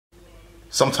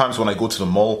Sometimes when I go to the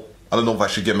mall, I don't know if I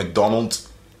should get McDonald's,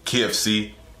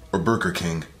 KFC, or Burger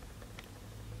King.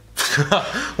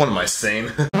 What am I saying?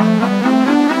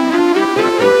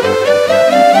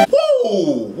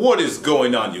 Whoa! What is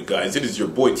going on, you guys? It is your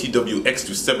boy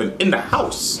TWX27 in the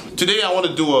house. Today I want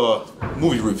to do a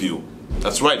movie review.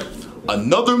 That's right,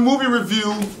 another movie review.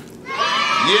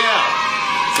 Yeah,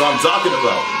 so I'm talking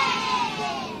about.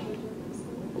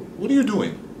 What are you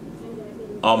doing?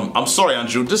 I'm sorry,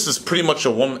 Andrew. This is pretty much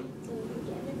a woman.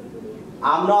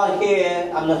 I'm not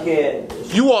here. I'm not here.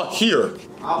 You are here.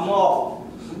 I'm not.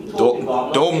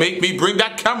 Don't make me bring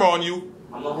that camera on you.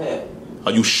 I'm not here.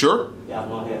 Are you sure? Yeah, I'm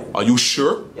not here. Are you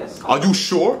sure? Yes. Are you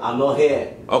sure? I'm not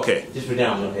here. Okay. Just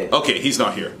pretend I'm not here. Okay, he's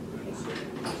not here.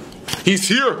 He's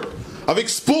here. I've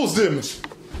exposed him.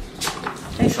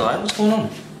 Hey, Sly, what's going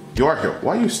on? You are here.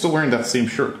 Why are you still wearing that same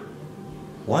shirt?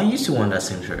 Why are you still wearing that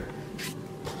same shirt?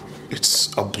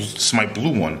 It's my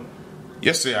blue one.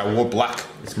 Yesterday I wore black.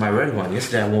 It's my red one.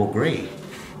 Yesterday I wore gray.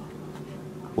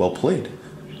 Well played.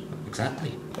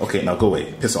 Exactly. Okay, now go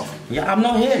away. Piss off. Yeah, I'm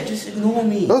not here. Just ignore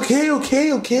me. Okay.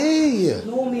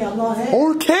 Ignore me. I'm not here.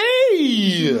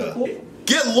 Okay.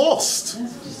 Get lost.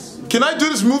 Can I do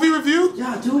this movie review?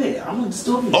 Yeah, do it. I'm not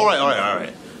disturbing you. All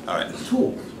right.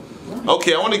 Talk.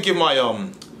 Okay, I want to give my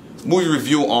movie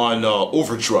review on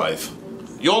Overdrive.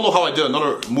 You all know how I did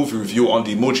another movie review on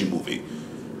the Emoji Movie.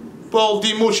 Well, the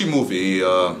Emoji Movie,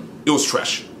 it was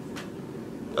trash.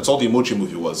 That's all the Emoji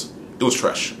Movie was. It was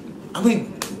trash. I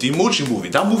mean, the Emoji Movie,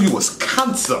 that movie was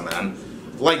cancer, man.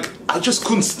 Like, I just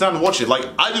couldn't stand watching it. Like,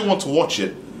 I didn't want to watch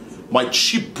it. My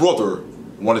cheap brother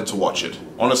wanted to watch it.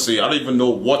 Honestly, I don't even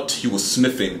know what he was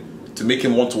sniffing to make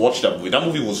him want to watch that movie. That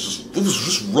movie was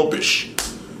just rubbish.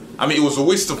 I mean, it was a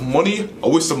waste of money, a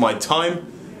waste of my time.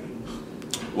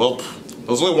 Well, there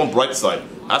was only one bright side.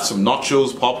 I had some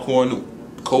nachos, popcorn,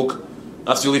 Coke.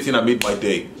 That's the only thing that made my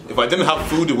day. If I didn't have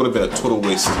food, it would have been a total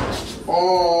waste.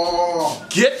 Oh!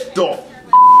 Get the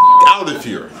out of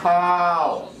here.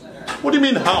 How? What do you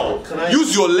mean how?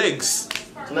 Use your legs.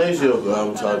 Can I use your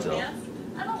charger?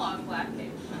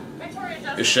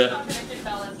 Isha,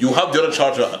 you have the other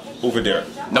charger over there.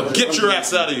 Now get your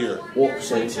ass out of here. What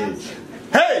percentage?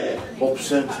 Hey! What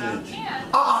percentage?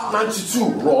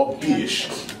 92. Rubbish.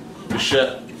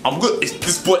 Isha, I'm good.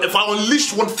 This boy, if I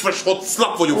unleash one fresh hot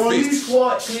slap for your face.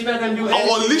 What? Can you back and do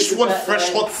I'll unleash one fresh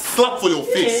hot slap for your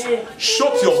face.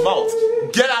 Shut your mouth.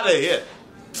 Get out of here.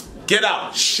 Get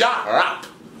out. Shut up.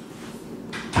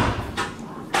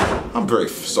 I'm very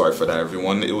sorry for that,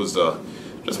 everyone. It was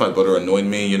just my brother annoying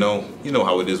me, you know. You know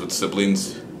how it is with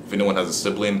siblings. If anyone has a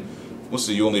sibling, most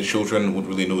of you only children would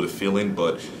really know the feeling,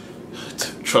 but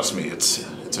trust me, it's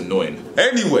annoying.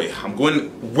 Anyway, I'm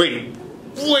going way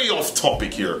off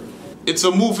topic here. It's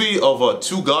a movie of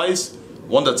two guys,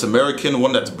 one that's American,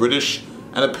 one that's British,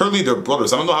 and apparently they're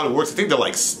brothers. I don't know how it works. I think they're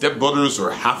like stepbrothers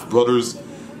or half brothers.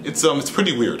 It's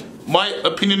pretty weird. My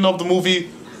opinion of the movie,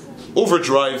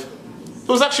 Overdrive, it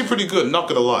was actually pretty good, not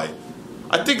gonna lie.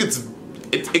 I think it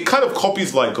kind of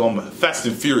copies like Fast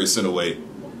and Furious in a way,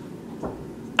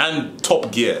 and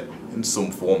Top Gear in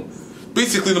some form.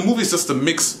 Basically, the movie is just a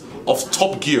mix of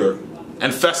Top Gear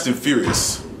and Fast and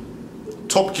Furious.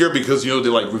 Top Gear because, you know, they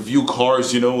like review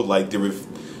cars, you know, like they're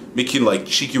making like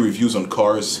cheeky reviews on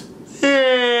cars.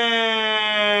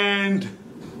 And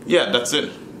yeah, that's it.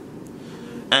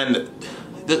 And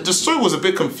the story was a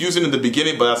bit confusing in the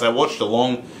beginning, but as I watched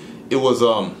along, it was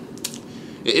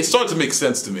it started to make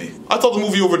sense to me. I thought the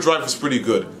movie Overdrive was pretty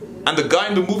good. And the guy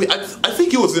in the movie, I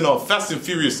think he was in Fast and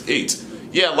Furious 8.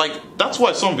 Yeah, like, that's why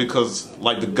I saw him, because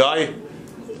like the guy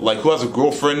like who has a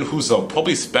girlfriend who's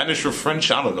probably Spanish or French,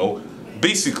 I don't know.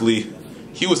 Basically,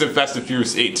 he was in Fast and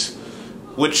Furious 8,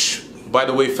 which, by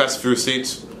the way, Fast and Furious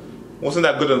 8 wasn't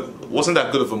that good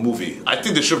of a movie. I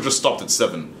think they should have just stopped at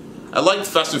 7. I liked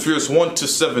Fast and Furious 1 to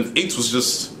 7. 8 was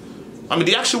just, I mean,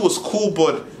 the action was cool,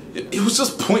 but it was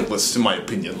just pointless in my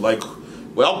opinion. Like,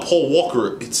 without Paul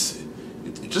Walker, it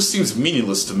just seems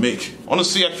meaningless to make.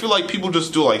 Honestly, I feel like people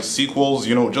just do like sequels,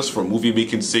 you know, just for movie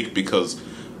making sake, because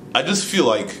I just feel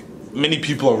like many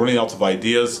people are running out of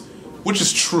ideas, which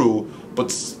is true. But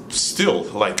still,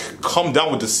 like, calm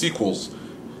down with the sequels.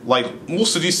 Like,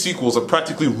 most of these sequels have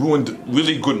practically ruined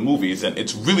really good movies, and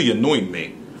it's really annoying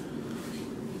me.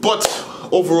 But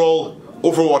overall,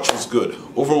 Overwatch was good.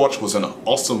 Overwatch was an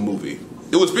awesome movie.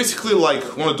 It was basically like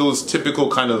one of those typical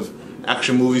kind of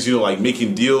action movies, you know, like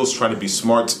making deals, trying to be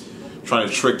smart, trying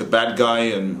to trick the bad guy,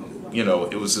 and, you know,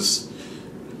 it was just,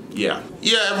 yeah.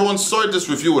 Yeah, everyone, sorry this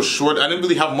review was short. I didn't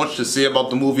really have much to say about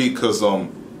the movie, because,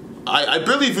 I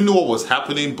barely even knew what was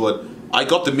happening, but I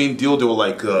got the main deal. They were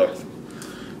like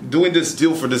doing this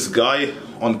deal for this guy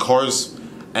on cars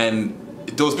and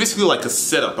there was basically like a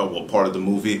setup at one part of the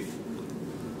movie.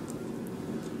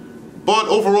 But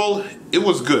overall, it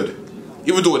was good.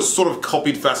 Even though it sort of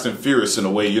copied Fast and Furious in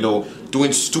a way, you know,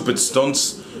 doing stupid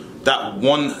stunts. That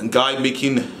one guy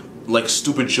making like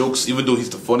stupid jokes, even though he's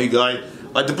the funny guy.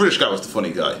 Like the British guy was the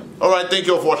funny guy. Alright, thank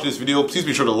you all for watching this video. Please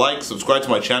be sure to like, subscribe to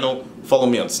my channel, follow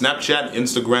me on Snapchat,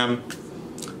 Instagram,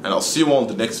 and I'll see you all in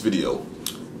the next video.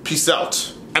 Peace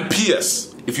out. And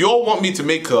P.S. If you all want me to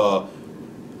make a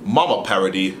Mama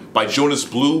parody by Jonas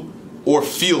Blue or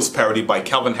Feels parody by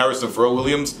Calvin Harris and Pharrell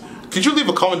Williams, could you leave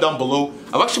a comment down below?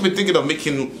 I've actually been thinking of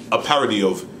making a parody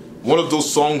of one of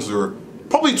those songs, or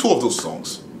probably two of those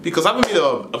songs, because I haven't made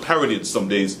a parody in some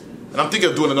days, and I'm thinking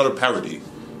of doing another parody.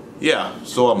 Yeah,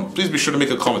 so please be sure to make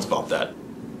a comment about that.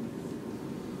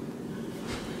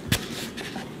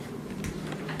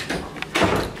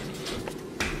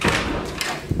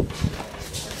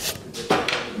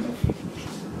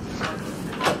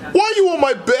 Why are you on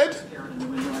my bed?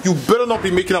 You better not be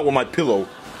making out with my pillow.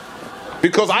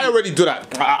 Because I already do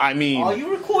that. I mean... Are you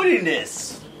recording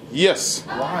this? Yes.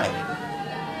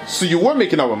 Why? So you were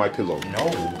making out with my pillow?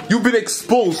 No. You've been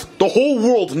exposed. The whole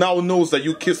world now knows that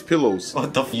you kiss pillows.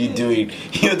 What the f are you doing?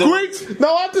 You're the Great!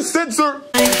 Now I have to censor...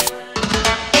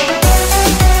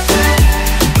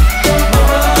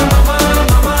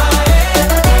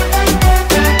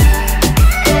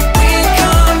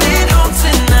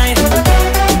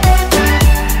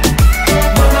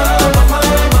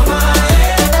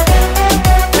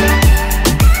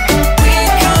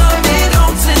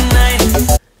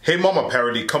 Hey Mama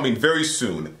parody coming very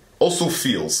soon. Also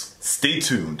Feels. Stay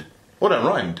tuned. Oh, that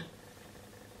rhymed.